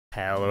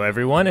Hello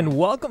everyone and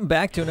welcome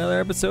back to another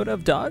episode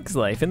of Dog's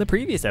Life. In the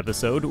previous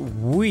episode,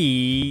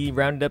 we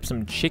rounded up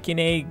some chicken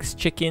eggs,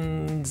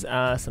 chickens,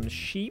 some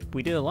sheep.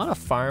 We did a lot of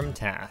farm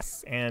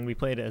tasks and we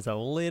played as a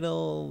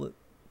little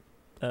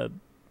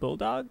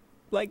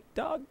bulldog-like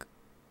dog,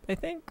 I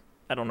think.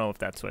 I don't know if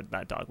that's what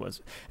that dog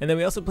was. And then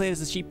we also played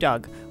as a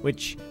sheepdog,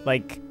 which,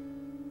 like,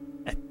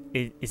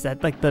 is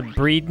that like the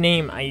breed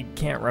name? I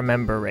can't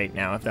remember right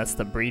now if that's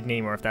the breed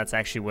name or if that's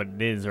actually what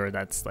it is, or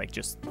that's like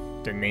just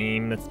the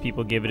name that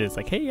people give it is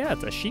like, hey, yeah,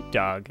 it's a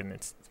sheepdog, and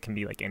it can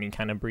be like any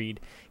kind of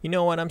breed. You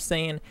know what I'm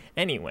saying?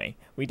 Anyway,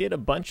 we did a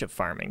bunch of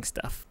farming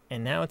stuff,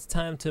 and now it's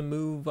time to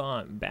move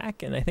on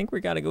back, and I think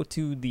we got to go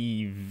to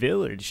the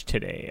village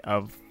today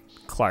of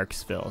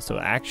Clarksville. So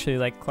actually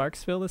like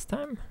Clarksville this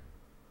time?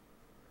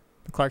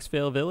 The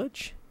Clarksville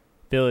village?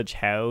 Village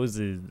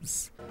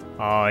houses.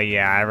 Oh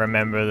yeah, I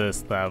remember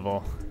this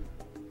level.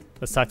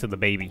 Let's talk to the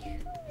baby.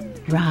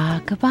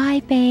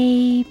 Rock-a-bye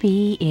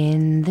baby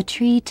in the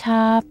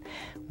treetop.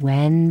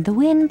 When the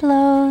wind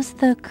blows,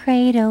 the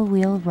cradle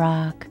will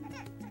rock.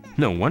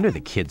 No wonder the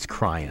kid's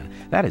crying.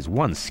 That is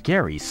one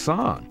scary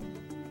song.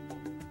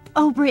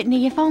 Oh,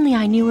 Brittany, if only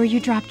I knew where you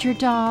dropped your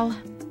doll.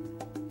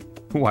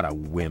 What a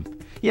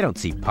wimp. You don't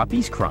see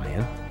puppies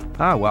crying.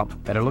 Ah, well,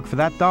 better look for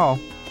that doll.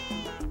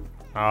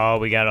 Oh,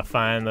 we gotta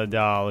find the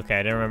doll. Okay,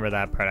 I didn't remember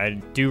that part. I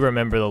do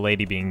remember the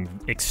lady being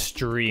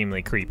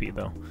extremely creepy,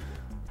 though.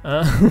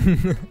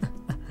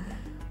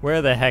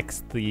 Where the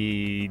heck's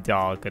the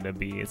doll gonna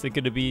be? Is it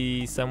gonna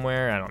be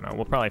somewhere? I don't know.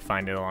 We'll probably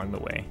find it along the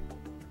way.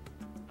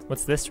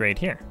 What's this right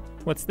here?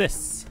 What's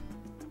this?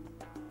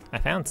 I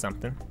found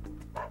something.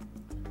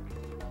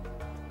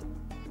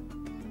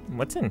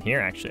 What's in here,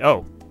 actually?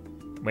 Oh,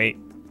 wait.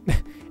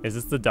 Is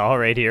this the doll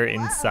right here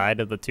inside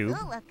of the tube?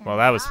 Well,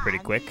 that was pretty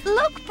quick.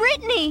 Look,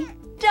 Brittany!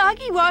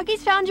 Doggy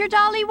Walky's found your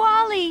Dolly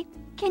Wally.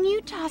 Can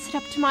you toss it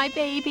up to my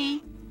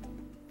baby?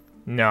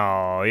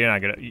 No, you're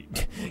not gonna...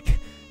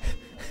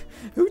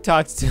 Who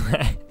talks to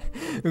that?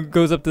 Who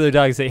goes up to their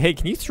dog and say, hey,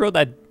 can you throw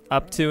that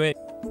up to it?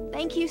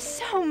 Thank you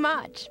so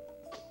much.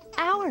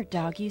 Our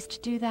dog used to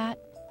do that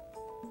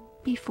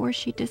before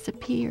she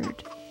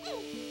disappeared.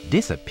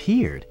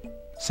 Disappeared?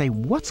 Say,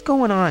 what's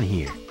going on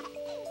here?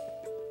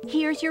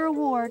 Here's your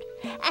award.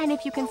 And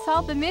if you can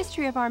solve the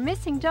mystery of our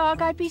missing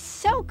dog, I'd be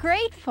so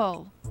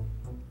grateful.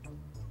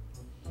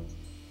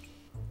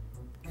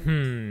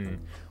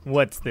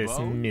 What's this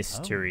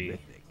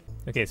mystery?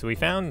 Okay, so we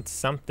found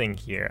something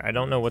here. I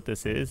don't know what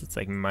this is. It's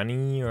like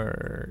money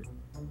or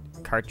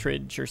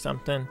cartridge or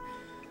something.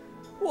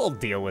 We'll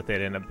deal with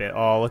it in a bit.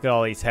 Oh, look at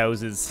all these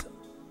houses.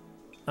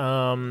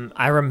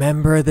 I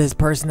remember this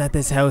person at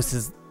this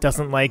house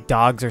doesn't like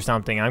dogs or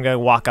something. I'm gonna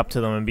walk up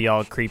to them and be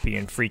all creepy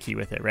and freaky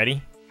with it.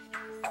 Ready?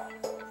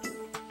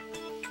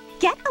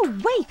 Get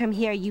away from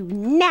here, you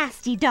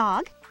nasty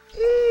dog!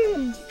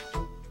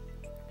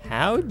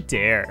 How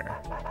dare?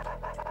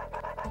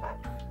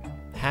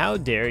 How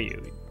dare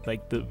you?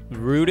 Like, the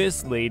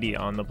rudest lady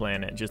on the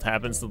planet just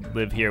happens to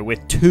live here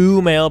with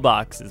 2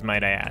 mailboxes,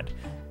 might I add.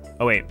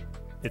 Oh wait,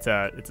 it's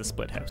a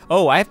split house.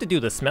 Oh, I have to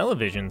do the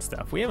smell-o-vision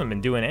stuff. We haven't been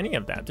doing any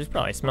of that. There's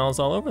probably smells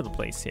all over the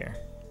place here.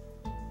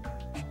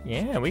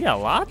 Yeah, we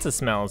got lots of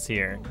smells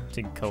here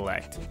to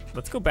collect.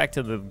 Let's go back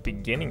to the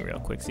beginning real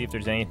quick, see if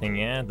there's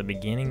anything, at the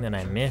beginning that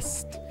I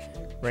missed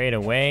right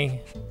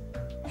away.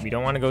 We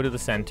don't want to go to the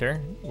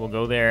center. We'll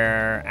go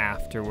there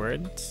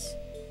afterwards.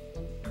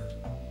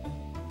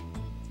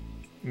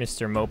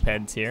 Mr.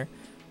 Moped's here.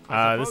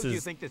 This is...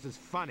 You think this is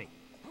funny?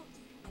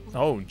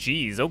 Oh,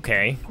 geez,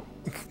 okay.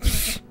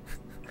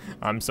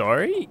 I'm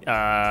sorry.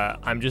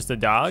 I'm just a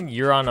dog.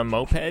 You're on a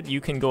moped.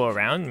 You can go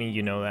around me.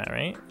 You know that,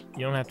 right? You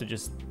don't have to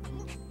just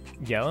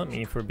yell at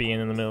me for being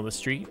in the middle of the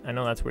street. I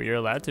know that's where you're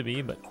allowed to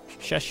be, but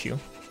shush you.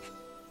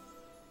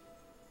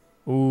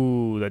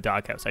 Ooh, the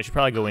doghouse. I should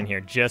probably go in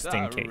here just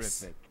in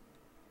case.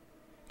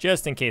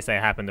 Just in case I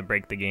happen to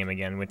break the game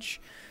again, which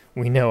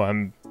we know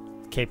I'm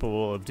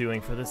capable of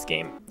doing for this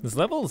game. This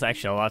level is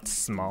actually a lot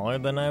smaller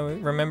than I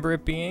remember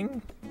it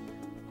being.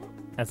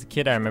 As a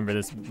kid, I remember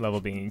this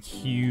level being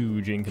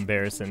huge in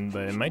comparison,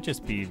 but it might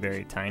just be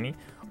very tiny.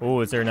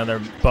 Oh, is there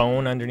another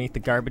bone underneath the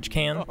garbage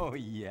can? Oh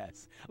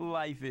yes,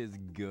 life is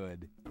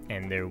good.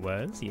 And there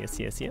was, yes,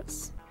 yes,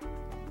 yes.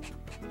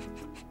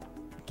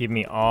 Give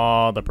me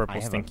all the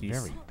purple stinkies. I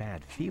have a very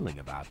bad feeling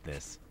about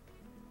this.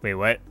 Wait,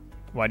 what?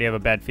 Why do you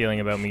have a bad feeling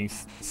about me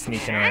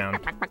sneaking around?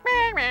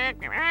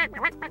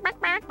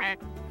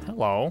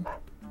 Hello.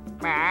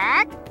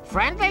 Quack.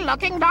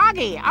 Friendly-looking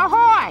doggy,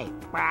 ahoy!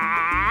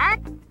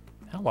 Quack.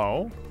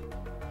 Hello.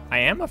 I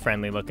am a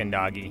friendly-looking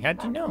doggy.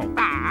 How'd you know?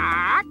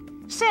 Quack.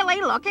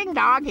 Silly-looking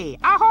doggy,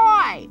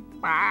 ahoy!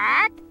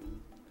 Quack.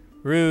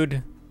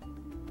 Rude.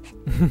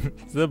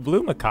 Is it a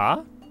blue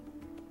macaw?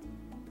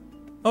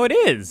 Oh, it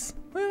is.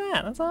 Look at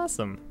that. That's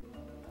awesome.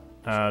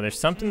 There's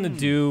something to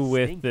do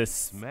with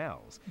this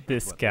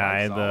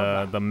guy,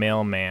 the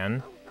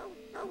mailman.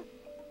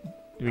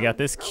 We got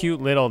this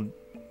cute little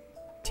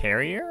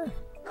terrier.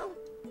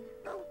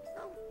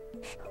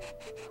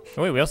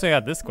 Oh wait, we also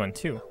got this one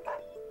too.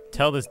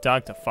 Tell this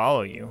dog to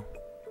follow you.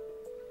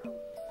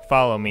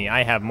 Follow me.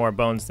 I have more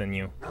bones than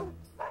you.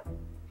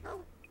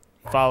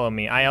 Follow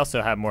me. I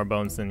also have more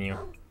bones than you.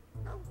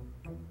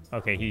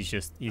 Okay,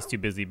 he's too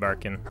busy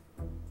barking.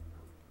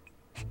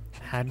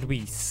 How did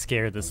we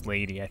scare this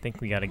lady? I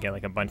think we gotta get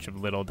like a bunch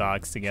of little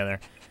dogs together.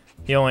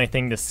 The only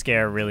thing to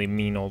scare really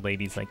mean old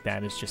ladies like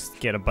that is just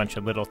get a bunch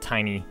of little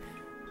tiny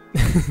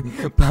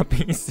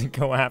puppies to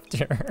go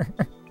after her.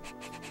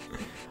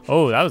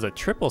 Oh, that was a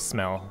triple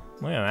smell.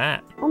 Look at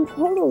that. I'm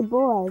totally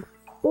bored.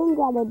 Being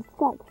grounded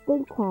sucks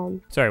big time.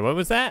 Sorry, what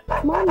was that?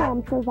 My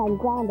mom says I'm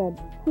grounded.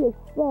 She is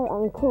so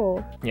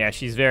uncool. Yeah,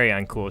 she's very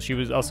uncool. She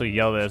was also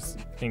yelled at us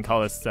and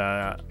called us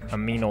a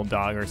mean old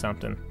dog or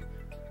something.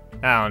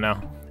 I don't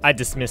know. I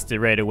dismissed it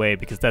right away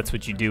because that's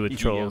what you do with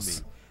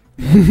trolls.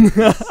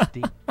 I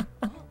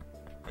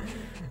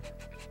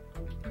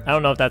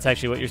don't know if that's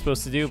actually what you're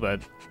supposed to do, but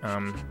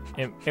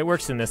it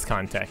works in this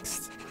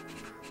context.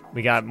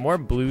 We got more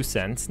blue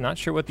scents. Not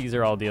sure what these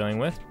are all dealing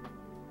with.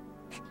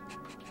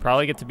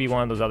 Probably get to be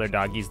one of those other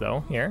doggies,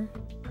 though, here.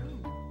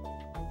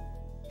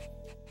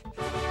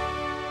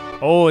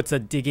 Oh, it's a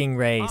digging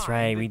race,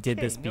 right? We did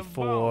this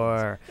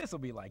before. This'll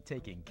be like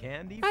taking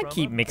candy I from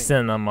keep a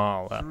mixing them baby.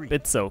 all up. 3,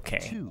 It's okay.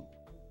 2,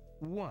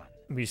 1.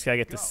 We just gotta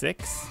get to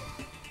 6.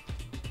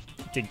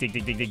 Dig, dig,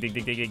 dig, dig, dig, dig,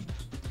 dig, dig, dig.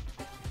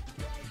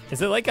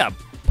 Is it like a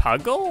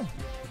puggle?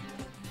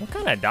 What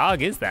kind of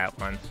dog is that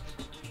one?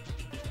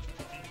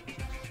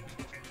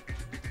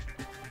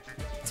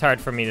 It's hard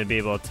for me to be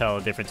able to tell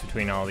the difference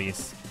between all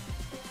these.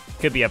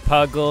 Could be a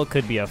puggle,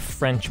 could be a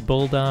French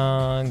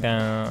bulldog.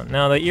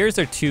 No, the ears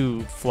are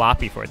too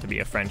floppy for it to be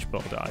a French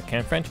bulldog.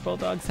 Can French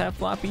bulldogs have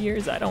floppy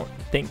ears? I don't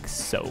think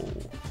so.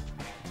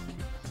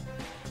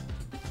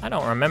 I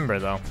don't remember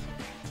though.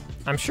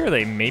 I'm sure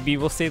they maybe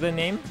will say the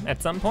name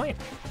at some point.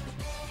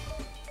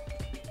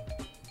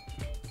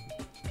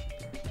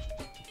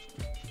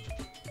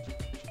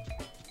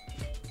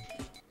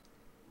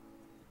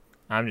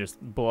 I'm just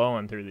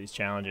blowing through these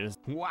challenges.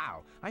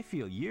 Wow, I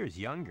feel years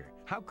younger.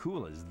 How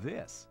cool is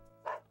this?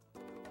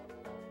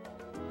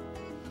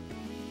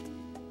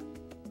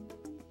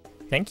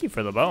 Thank you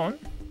for the bone.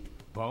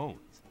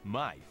 Bones,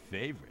 my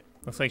favorite.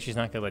 Looks like she's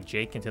not gonna let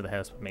Jake into the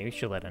house, but maybe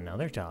she'll let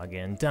another dog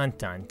in. Dun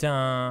dun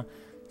dun.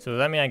 So does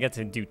that mean I get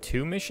to do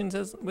 2 missions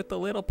with the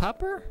little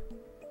pupper?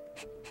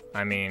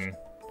 I mean,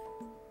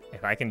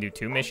 if I can do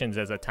 2 missions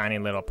as a tiny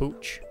little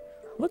pooch.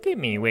 Look at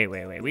me. Wait.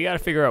 We gotta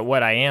figure out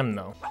what I am,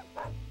 though.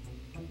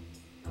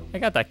 I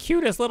got the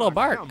cutest little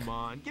bark. Come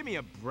on, give me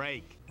a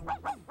break.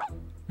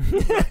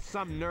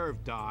 Some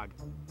nerve, dog.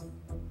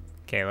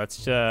 Okay,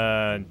 let's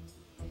go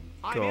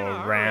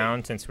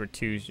around since we're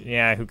 2.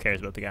 Yeah, who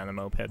cares about the guy on the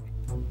moped?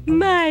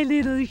 My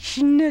little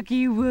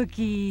schnooky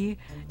wookie.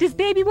 Does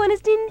baby want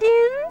his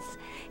din-dins?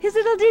 His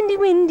little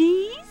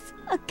dindy-windies?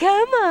 Oh,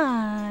 come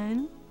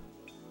on.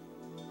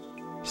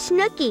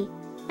 Snooky,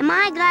 am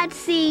I glad to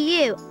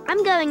see you?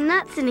 I'm going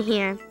nuts in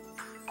here.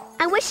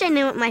 I wish I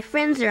knew what my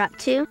friends are up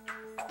to.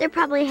 They're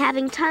probably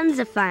having tons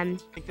of fun.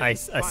 I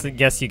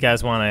guess you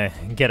guys want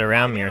to get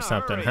around me or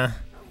something, huh?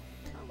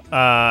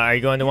 Are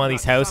you going to one of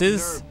these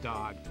houses?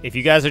 If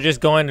you guys are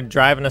just going to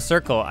drive in a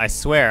circle, I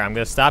swear I'm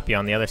going to stop you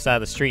on the other side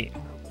of the street.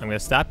 I'm going to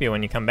stop you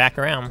when you come back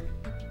around.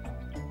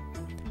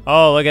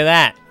 Oh, look at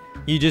that.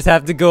 You just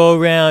have to go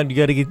around. You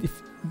got to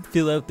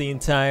fill out the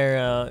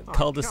entire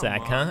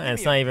cul-de-sac, huh? And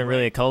it's not even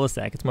really a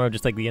cul-de-sac. It's more of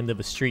just like the end of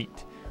a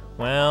street.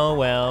 Well.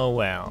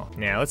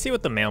 Now, let's see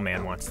what the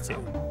mailman wants to.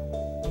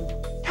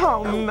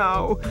 Oh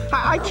no,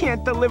 I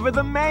can't deliver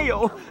the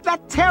mail.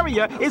 That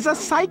terrier is a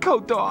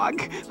psycho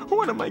dog.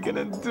 What am I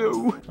gonna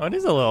do? Oh, it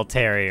is a little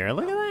terrier.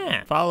 Look at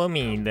that. Follow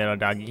me, little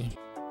doggy.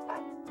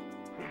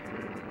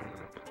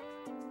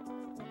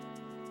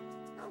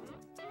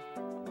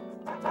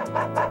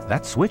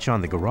 That switch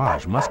on the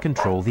garage must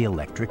control the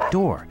electric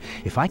door.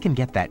 If I can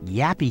get that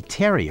yappy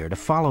terrier to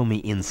follow me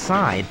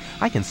inside,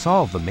 I can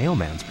solve the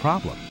mailman's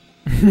problem.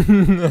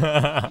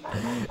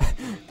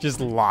 Just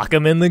lock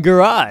him in the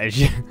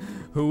garage.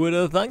 Who would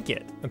have thunk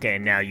it? Okay,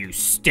 now you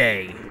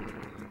stay.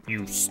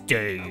 You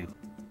stay.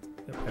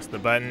 Press the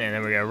button, and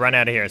then we're gonna run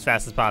out of here as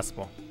fast as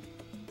possible.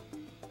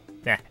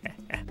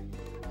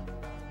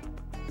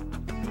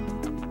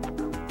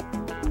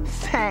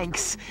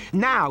 Thanks.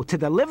 Now to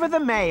deliver the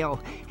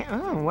mail.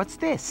 Oh, what's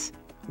this?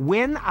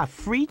 Win a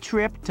free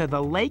trip to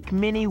the Lake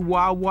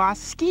Minnewawa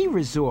Ski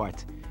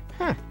Resort.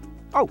 Huh.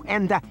 Oh,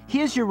 and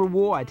here's your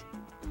reward.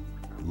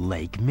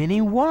 Lake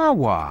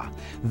Minnewawa.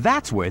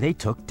 That's where they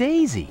took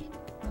Daisy.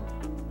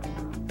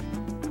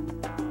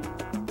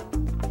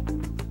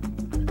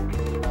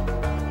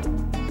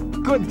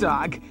 Good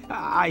dog,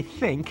 I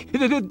think.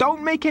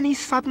 Don't make any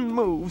sudden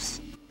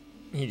moves.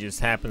 He just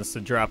happens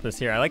to drop this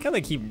here. I like how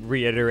they keep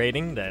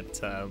reiterating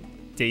that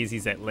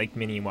Daisy's at Lake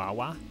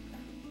Minnewawa.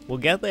 We'll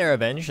get there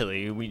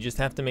eventually. We just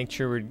have to make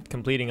sure we're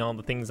completing all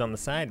the things on the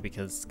side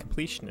because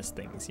completionist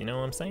things, you know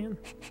what I'm saying?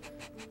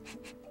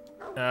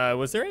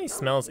 Was there any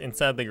smells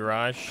inside the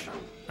garage?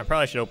 I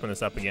probably should open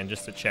this up again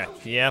just to check.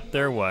 Yep,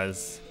 there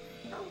was.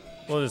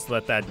 We'll just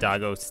let that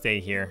doggo stay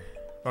here.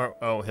 Or,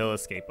 oh, he'll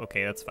escape.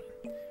 Okay, that's fine.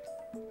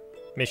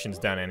 Mission's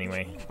done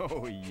anyway.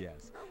 Oh,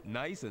 yes.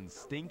 Nice and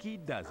stinky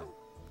doesn't.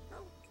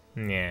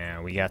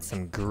 Yeah, we got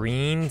some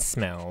green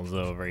smells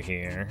over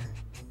here.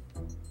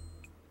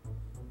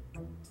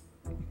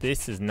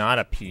 This is not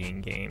a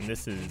peeing game.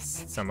 This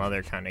is some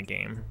other kind of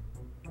game.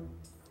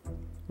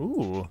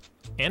 Ooh,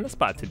 and a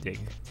spot to dig.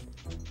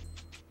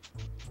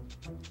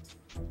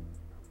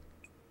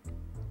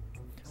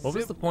 What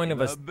was the point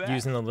of us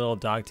using the little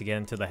dog to get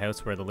into the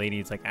house where the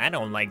lady's like, I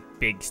don't like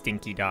big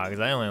stinky dogs.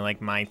 I only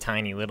like my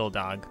tiny little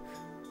dog.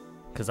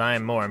 Because I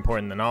am more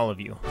important than all of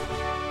you.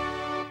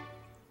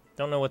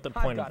 Don't know what the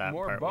point of that part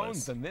was. I've got more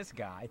bones than this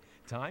guy.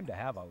 Time to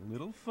have a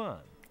little fun.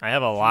 I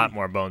have a lot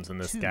more bones than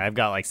this guy. I've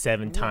got like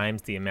 7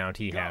 times the amount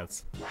he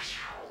has.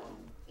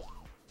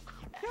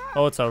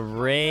 Oh, it's a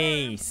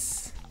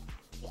race.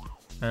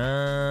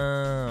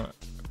 How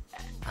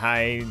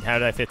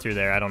did I fit through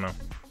there? I don't know.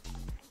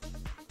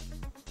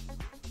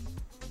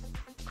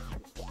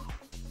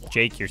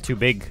 Jake, you're too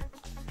big.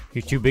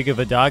 You're too big of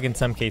a dog in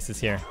some cases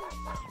here.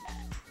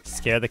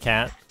 Scare the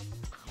cat.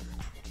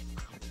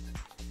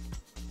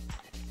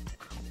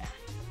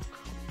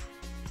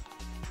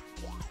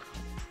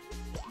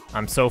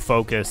 I'm so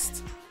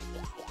focused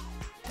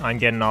on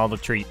getting all the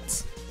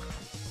treats.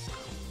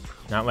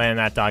 Not letting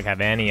that dog have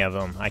any of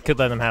them. I could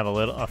let him have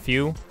a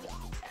few.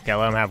 Okay,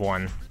 let him have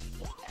one.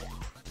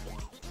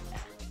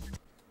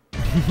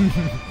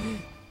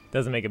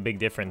 Doesn't make a big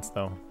difference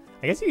though.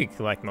 I guess you could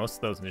collect most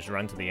of those and just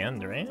run to the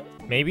end, right?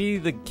 Maybe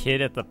the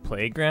kid at the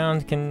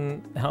playground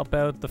can help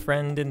out the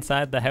friend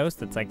inside the house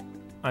that's like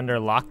under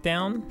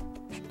lockdown.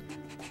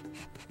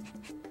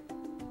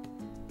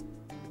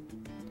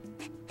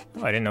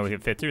 Oh, I didn't know we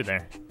could fit through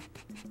there.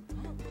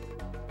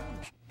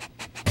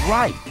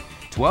 Right.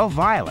 12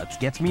 violets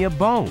gets me a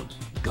bone.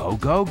 Go,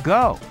 go,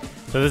 go.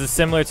 So this is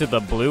similar to the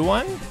blue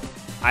one?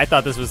 I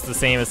thought this was the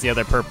same as the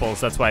other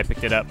purples, that's why I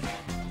picked it up.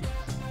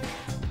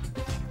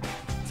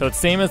 So it's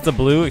same as the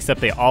blue,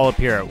 except they all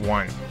appear at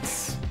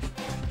once.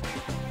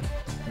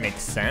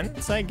 Makes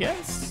sense, I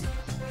guess?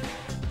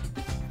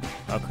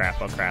 Oh crap,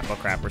 oh crap, oh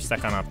crap, we're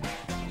stuck on a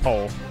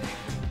pole.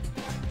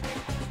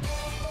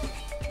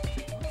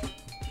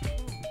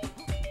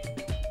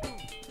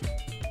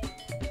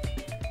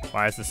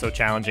 Why is this so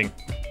challenging?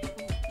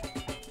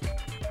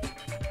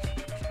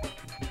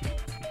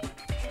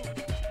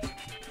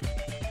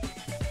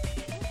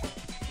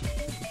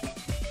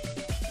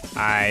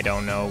 I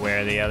don't know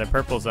where the other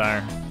purples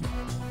are.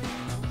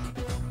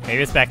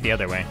 Maybe it's back the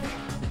other way.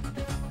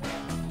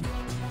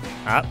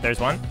 Ah, there's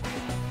one.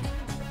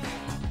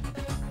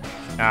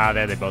 Ah,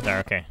 there they both are,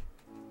 okay.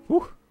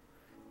 Whew.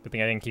 Good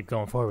thing I didn't keep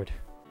going forward.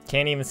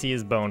 Can't even see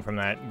his bone from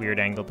that weird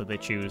angle that they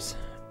choose.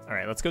 All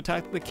right, let's go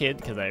talk to the kid,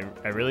 because I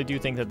really do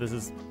think that this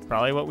is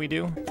probably what we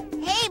do.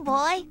 Hey,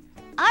 boy.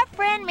 Our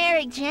friend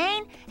Mary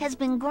Jane has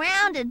been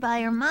grounded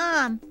by her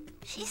mom.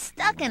 She's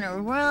stuck in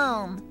her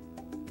room.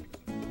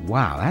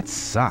 Wow, that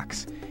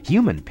sucks.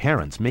 Human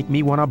parents make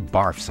me want to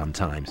barf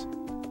sometimes.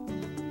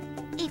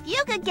 If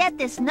you could get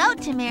this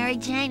note to Mary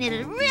Jane,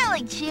 it'd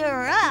really cheer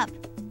her up.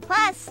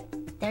 Plus,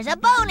 there's a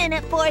bone in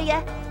it for you.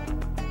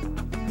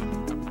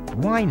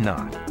 Why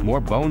not?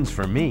 More bones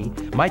for me.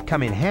 Might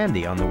come in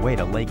handy on the way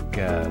to Lake,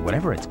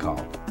 whatever it's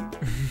called.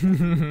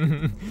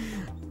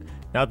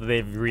 Now that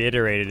they've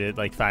reiterated it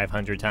like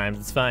 500 times,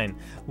 it's fine.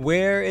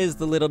 Where is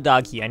the little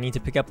doggy? I need to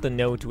pick up the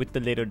note with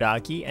the little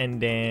doggy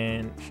and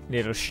then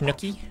little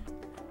Snooky,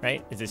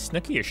 right? Is it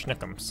Snooky or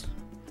Schnookums?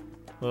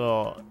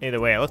 Little, either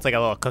way, it looks like a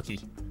little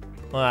cookie.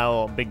 A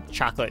little big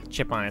chocolate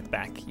chip on its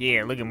back.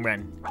 Yeah, look at him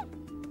run.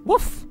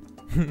 Woof!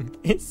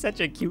 It's such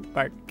a cute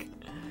bark.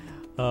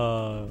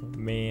 Oh,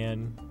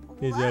 man.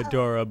 It's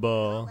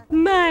adorable.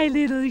 My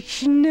little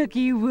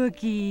Snooky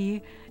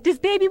Wookie. Does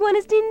baby want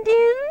his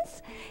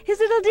din-dins? His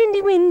little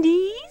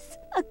dindy-windies?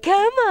 Oh,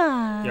 come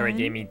on. You already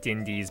gave me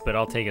dindies, but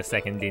I'll take a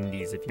second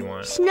dindies if you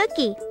want.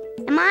 Snooky,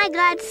 am I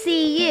glad to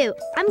see you?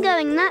 I'm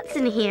going nuts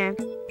in here.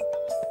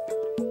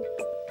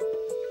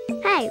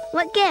 Hey,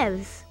 what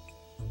gives?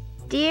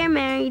 Dear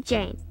Mary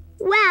Jane.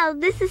 Wow,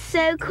 this is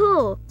so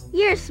cool.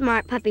 You're a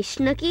smart puppy,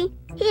 Snooky.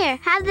 Here,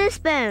 have this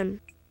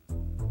bone.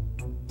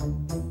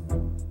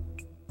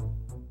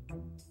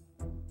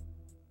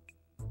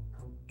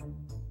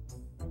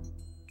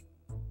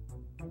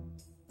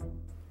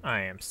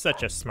 I am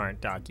such a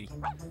smart doggy.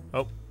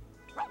 Oh.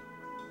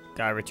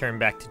 Gotta return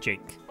back to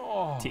Jake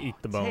to eat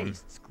the bone.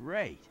 Tastes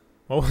great.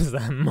 What was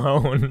that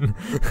moan?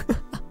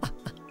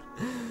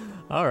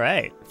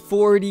 Alright.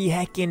 40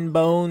 heckin'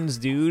 bones,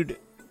 dude.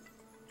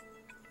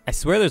 I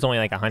swear there's only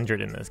like 100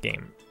 in this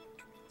game.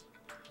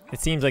 It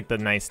seems like the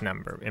nice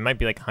number. It might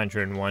be like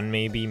 101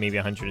 maybe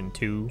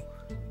 102.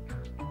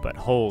 But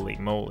holy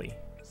moly.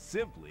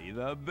 Simply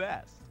the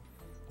best.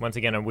 Once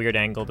again, a weird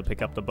angle to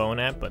pick up the bone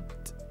at,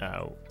 but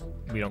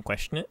we don't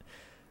question it.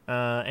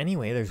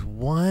 Anyway, there's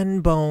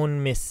one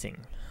bone missing.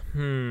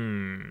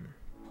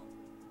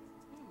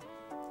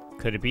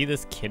 Could it be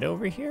this kid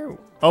over here?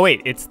 Oh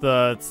wait, it's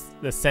the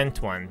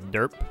scent one,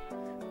 derp.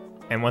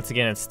 And once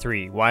again, it's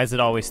 3. Why is it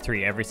always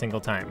 3 every single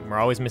time? We're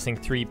always missing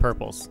 3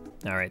 purples.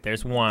 All right,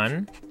 there's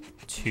 1,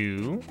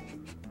 2.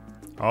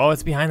 Oh,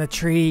 it's behind the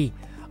tree.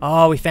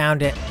 Oh, we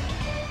found it.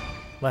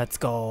 Let's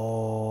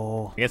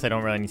go. I guess I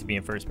don't really need to be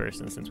in first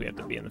person since we have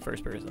to be in the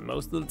first person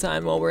most of the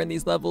time while we're in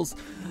these levels.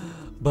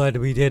 But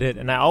we did it.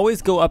 And I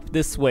always go up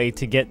this way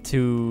to get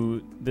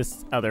to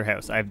this other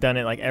house. I've done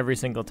it like every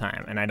single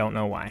time, and I don't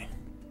know why.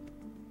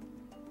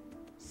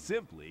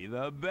 Simply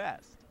the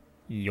best.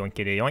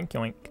 Yoinkity yoink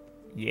yoink.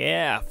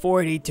 Yeah,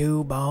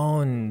 42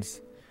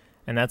 bones.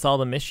 And that's all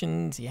the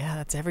missions. Yeah,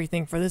 that's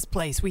everything for this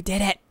place. We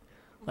did it.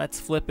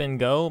 Let's flip and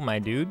go, my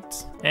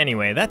dudes.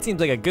 Anyway, that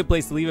seems like a good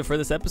place to leave it for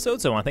this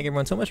episode. So I want to thank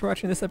everyone so much for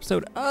watching this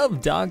episode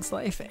of Dog's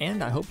Life.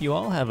 And I hope you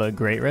all have a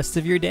great rest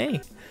of your day.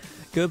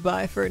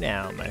 Goodbye for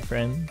now, my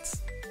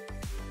friends.